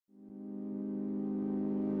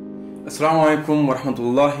Assalamu alaikum wa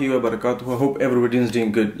rahmatullahi wa barakatuh. I hope everybody is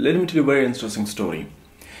doing good. Let me tell you a very interesting story.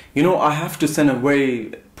 You know, I have to send a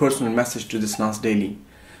very personal message to this Nas Daily.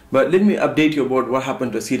 But let me update you about what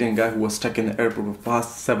happened to a Syrian guy who was stuck in the airport for the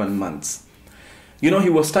past 7 months. You know, he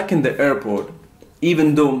was stuck in the airport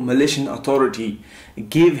even though Malaysian authority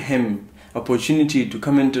gave him opportunity to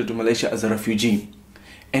come into Malaysia as a refugee.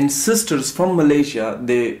 And sisters from Malaysia,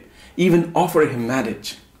 they even offer him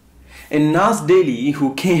marriage. And Nas Daily,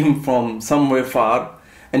 who came from somewhere far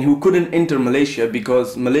and who couldn't enter Malaysia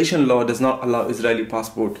because Malaysian law does not allow Israeli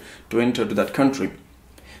passport to enter to that country.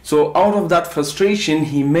 So out of that frustration,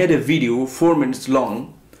 he made a video 4 minutes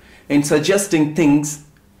long and suggesting things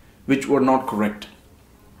which were not correct.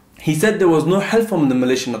 He said there was no help from the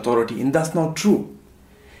Malaysian authority, and that's not true.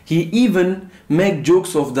 He even made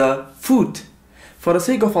jokes of the food. For the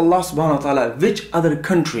sake of Allah subhanahu wa ta'ala, which other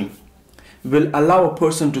country will allow a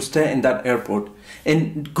person to stay in that airport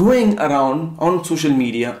and going around on social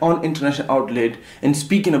media, on international outlet and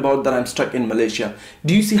speaking about that I'm stuck in Malaysia?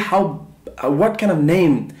 Do you see how, what kind of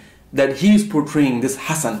name that he is portraying, this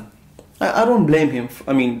Hassan? I don't blame him.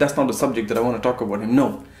 I mean, that's not the subject that I want to talk about him,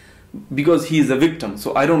 no. Because he is a victim,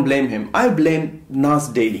 so I don't blame him. I blame Nas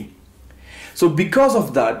Daily. So because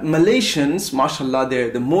of that, Malaysians, mashallah, they're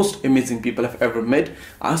the most amazing people I've ever met.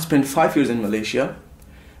 I spent 5 years in Malaysia.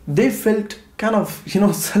 They felt kind of,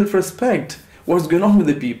 self-respect. What's going on with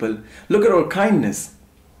the people? Look at our kindness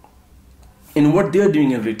in what they're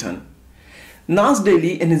doing in return. Nas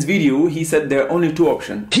Daily, in his video, he said there are only 2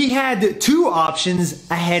 options. He had 2 options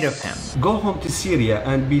ahead of him. Go home to Syria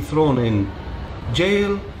and be thrown in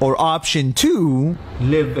jail. Or option 2,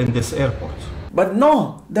 live in this airport. But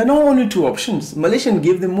no, there are not only 2 options. Malaysian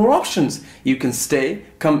gave them more options. You can stay,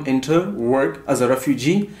 come enter, work as a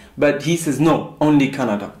refugee. But he says no, only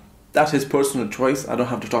Canada. That's his personal choice. I don't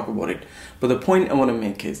have to talk about it. But the point I want to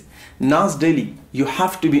make is, Nas Daily, you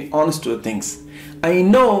have to be honest with things. I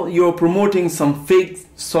know you're promoting some fake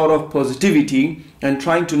sort of positivity and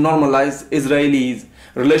trying to normalize Israelis'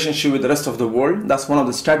 relationship with the rest of the world. That's one of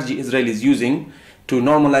the strategies Israel is using to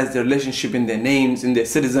normalize their relationship in their names, in their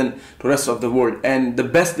citizen, to the rest of the world. And the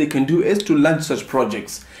best they can do is to launch such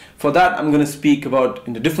projects. For that, I'm going to speak about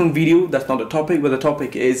in a different video. That's not the topic, but the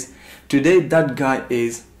topic is, today that guy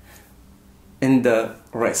is in the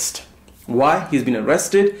arrest. Why? He's been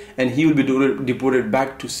arrested and he will be deported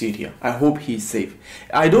back to Syria. I hope he's safe.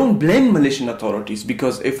 I don't blame Malaysian authorities,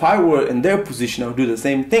 because if I were in their position, I would do the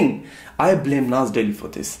same thing. I blame Nas Daily for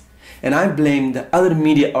this. And I blame the other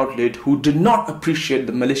media outlet who did not appreciate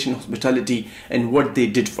the Malaysian hospitality and what they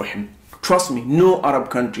did for him. Trust me, no Arab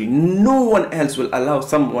country, no one else will allow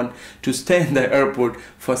someone to stay in the airport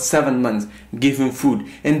for 7 months, give him food.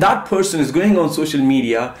 And that person is going on social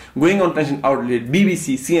media, going on national outlet,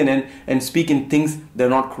 BBC, CNN, and speaking things that are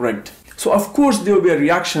not correct. So of course there will be a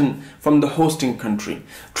reaction from the hosting country.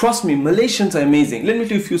 Trust me, Malaysians are amazing. Let me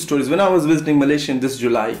tell you a few stories. When I was visiting Malaysia this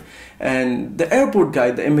July, and the airport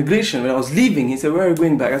guy, the immigration, when I was leaving, he said, "Where are you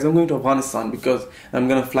going back?" I said, "I'm going to Afghanistan because I'm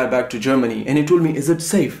going to fly back to Germany." And he told me, "Is it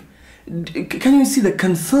safe?" Can you see the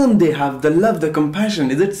concern they have, the love, the compassion?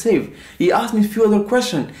 Is it safe? He asked me a few other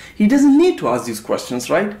questions. He doesn't need to ask these questions,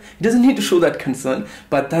 right? He doesn't need to show that concern,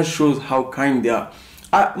 but that shows how kind they are.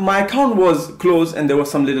 My account was closed and there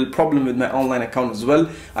was some little problem with my online account as well.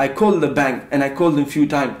 I called the bank and I called them a few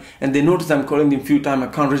times and they noticed I'm calling them a few times. I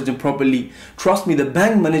can't reach them properly. Trust me, the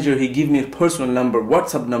bank manager, he gave me a personal number,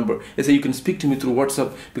 WhatsApp number. He said, "You can speak to me through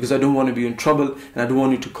WhatsApp because I don't want to be in trouble and I don't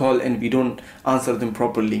want you to call and we don't answer them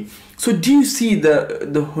properly." So do you see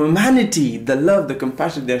the humanity, the love, the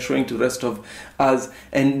compassion they're showing to the rest of us?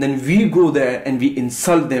 And then we go there and we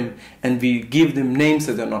insult them and we give them names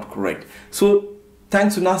that are not correct. So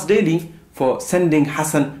thanks to Nas Daily for sending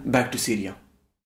Hassan back to Syria.